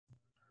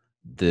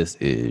This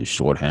is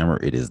Short Hammer.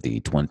 It is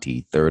the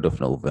 23rd of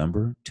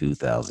November,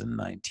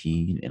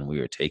 2019, and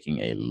we are taking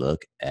a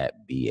look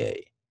at BA.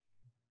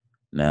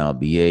 Now,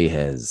 BA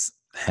has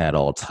had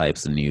all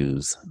types of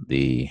news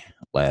the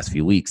last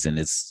few weeks, and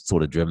it's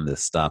sort of driven the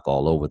stock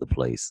all over the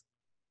place.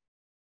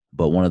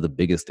 But one of the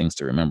biggest things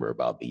to remember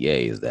about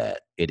BA is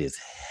that it is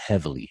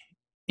heavily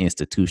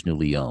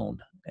institutionally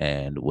owned.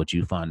 And what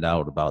you find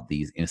out about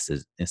these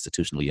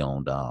institutionally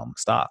owned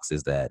stocks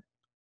is that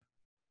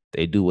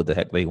they do what the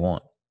heck they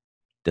want.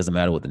 Doesn't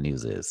matter what the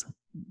news is.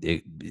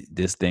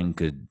 This thing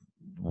could,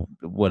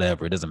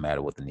 whatever. It doesn't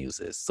matter what the news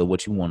is. So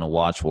what you want to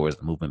watch for is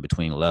the movement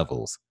between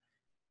levels,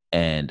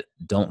 and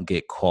don't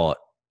get caught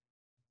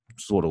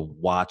sort of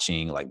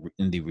watching like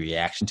in the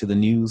reaction to the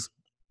news,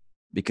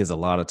 because a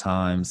lot of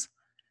times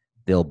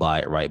they'll buy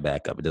it right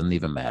back up. It doesn't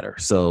even matter.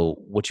 So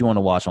what you want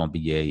to watch on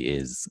BA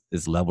is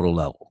level to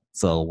level.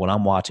 So what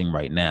I'm watching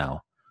right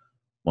now,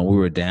 when we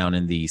were down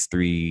in these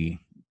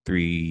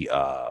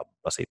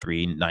let's say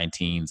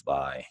 319s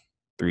by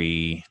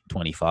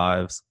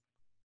 325s,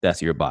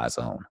 that's your buy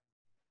zone.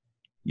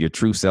 Your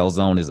true sell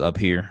zone is up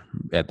here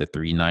at the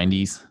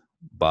 390s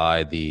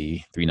by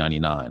the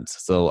 399s.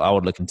 So I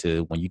would look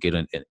into when you get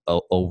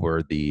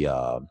over the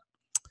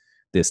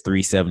this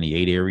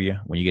 378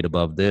 area. When you get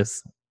above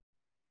this,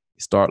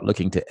 start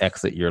looking to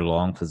exit your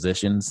long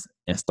positions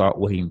and start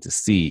waiting to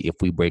see if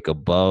we break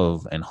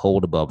above and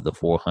hold above the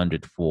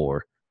 400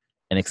 for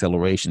an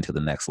acceleration to the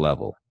next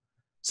level.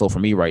 So for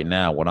me right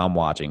now, what I'm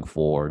watching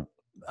for,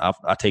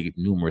 I take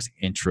numerous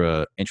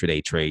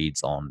intraday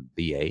trades on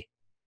BA.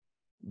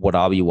 What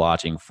I'll be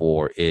watching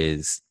for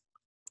is,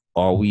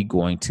 are we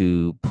going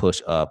to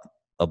push up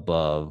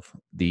above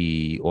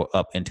or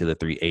up into the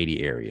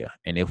 380 area?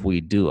 And if we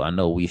do, I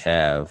know we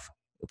have,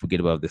 if we get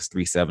above this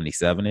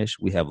 377-ish,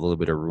 we have a little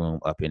bit of room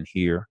up in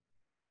here,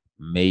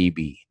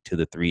 maybe to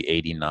the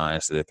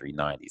 389s, to the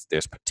 390s.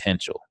 There's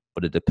potential,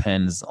 but it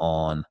depends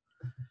on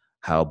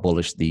how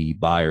bullish the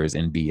buyers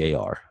in BA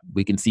are.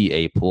 We can see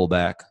a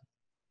pullback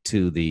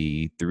to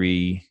the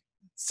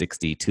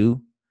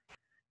 362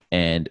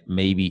 and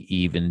maybe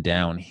even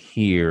down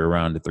here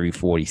around the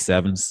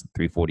 347s,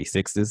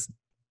 346s.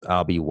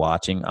 I'll be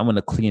watching. I'm going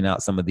to clean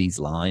out some of these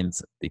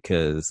lines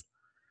because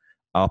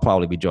I'll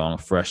probably be drawing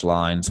fresh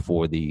lines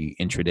for the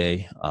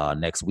intraday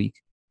next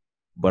week.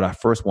 But I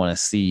first want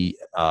to see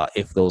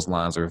if those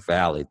lines are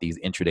valid, these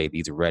intraday,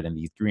 these red and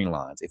these green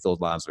lines, if those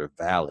lines are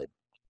valid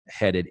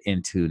headed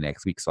into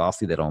next week. So I'll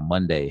see that on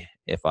Monday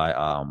if I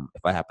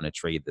happen to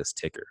trade this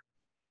ticker.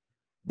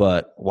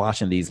 But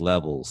watching these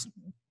levels,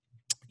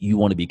 you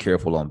want to be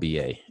careful on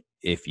BA.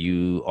 If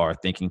you are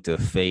thinking to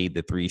fade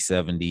the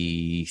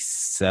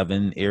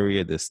 377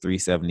 area, this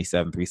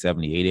 377,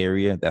 378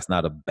 area, that's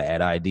not a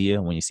bad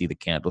idea when you see the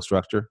candle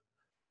structure.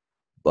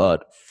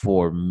 But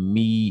for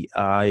me,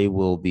 I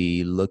will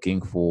be looking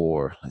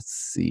for, let's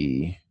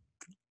see,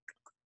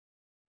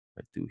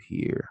 right through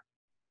here.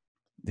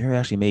 There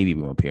actually may be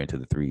room up here into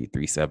the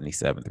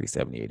 377,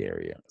 378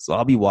 area. So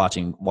I'll be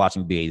watching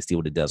BA to see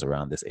what it does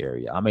around this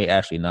area. I may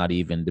actually not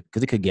even,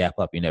 because it could gap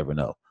up, you never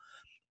know.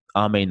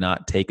 I may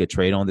not take a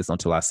trade on this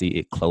until I see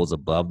it close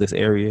above this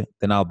area.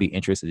 Then I'll be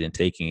interested in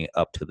taking it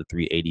up to the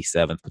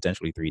 387s,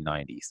 potentially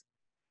 390s.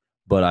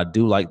 But I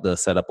do like the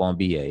setup on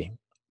BA.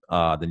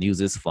 The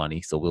news is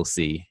funny, so we'll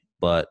see.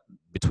 But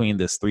between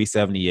this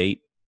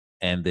 378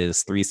 and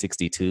this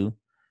 362,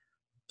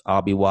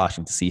 I'll be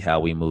watching to see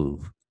how we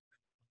move.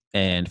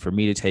 And for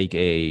me to take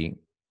a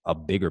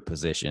bigger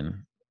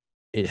position,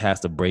 it has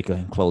to break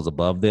and close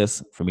above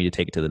this for me to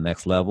take it to the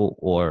next level,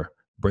 or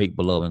break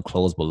below and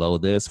close below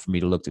this for me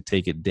to look to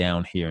take it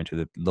down here into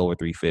the lower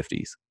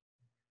 350s.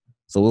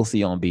 So we'll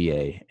see on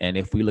BA. And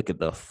if we look at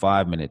the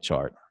 5-minute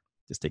chart,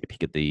 just take a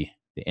peek at the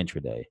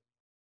intraday.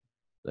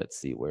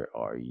 Let's see, where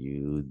are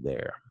you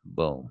there?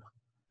 Boom.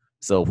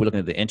 So if we're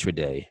looking at the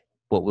intraday,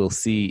 what we'll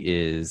see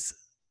is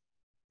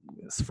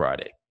it's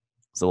Friday.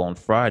 So on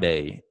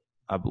Friday,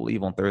 I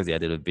believe on Thursday, I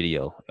did a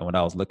video, and what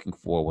I was looking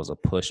for was a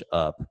push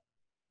up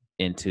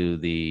into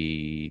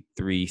the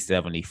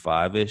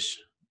 375-ish.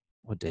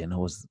 What day? No,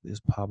 it was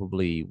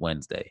probably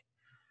Wednesday.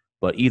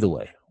 But either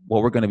way,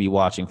 what we're going to be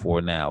watching for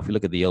now, if you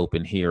look at the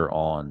open here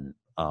on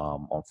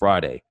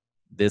Friday,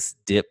 this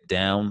dip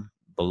down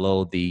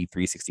below the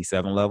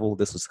 367 level,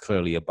 this was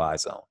clearly a buy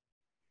zone.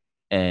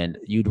 And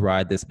you'd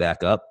ride this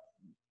back up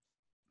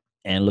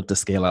and look to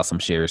scale out some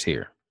shares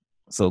here.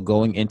 So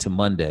going into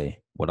Monday,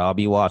 what I'll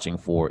be watching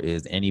for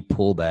is any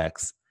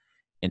pullbacks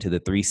into the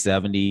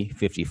 370,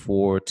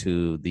 54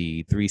 to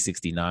the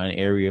 369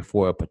 area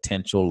for a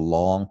potential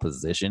long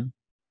position.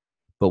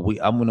 But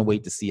I'm going to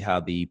wait to see how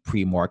the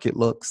pre-market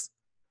looks.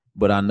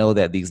 But I know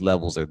that these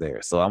levels are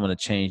there. So I'm going to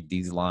change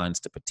these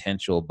lines to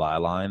potential buy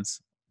lines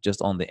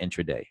just on the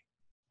intraday.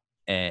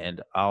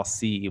 And I'll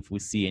see if we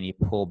see any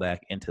pullback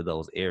into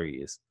those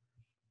areas.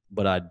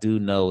 But I do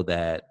know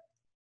that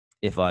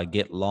if I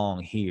get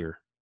long here,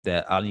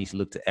 that I need to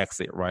look to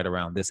exit right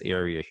around this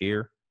area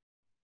here.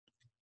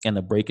 And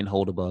the break and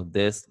hold above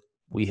this,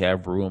 we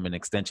have room and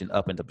extension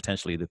up into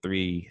potentially the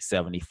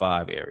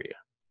 375 area.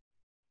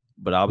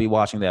 but I'll be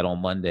watching that on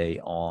Monday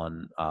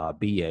on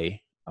BA.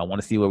 I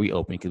want to see where we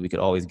open because we could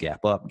always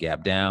gap up,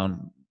 gap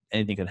down.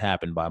 Anything could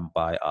happen by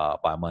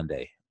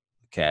Monday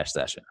cash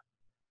session.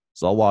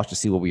 So I'll watch to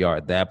see where we are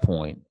at that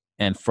point.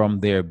 And from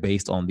there,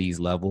 based on these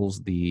levels,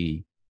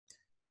 the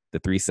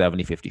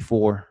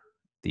 370.54,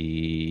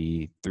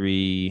 the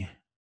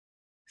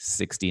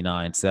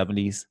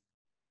 369.70s,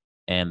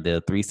 and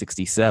the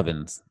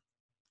 367s,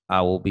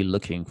 I will be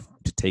looking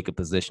to take a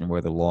position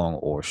whether long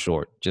or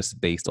short,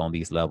 just based on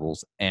these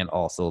levels and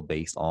also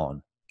based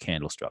on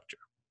candle structure.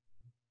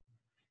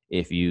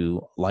 If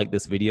you like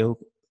this video,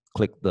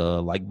 click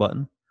the like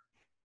button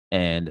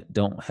and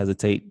don't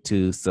hesitate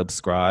to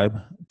subscribe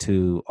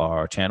to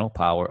our channel,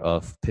 Power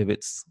of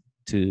Pivots,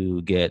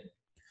 to get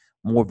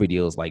more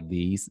videos like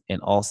these and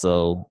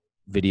also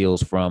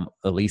videos from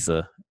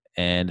Elisa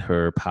and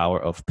her Power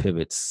of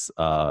Pivots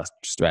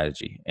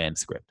strategy and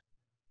script.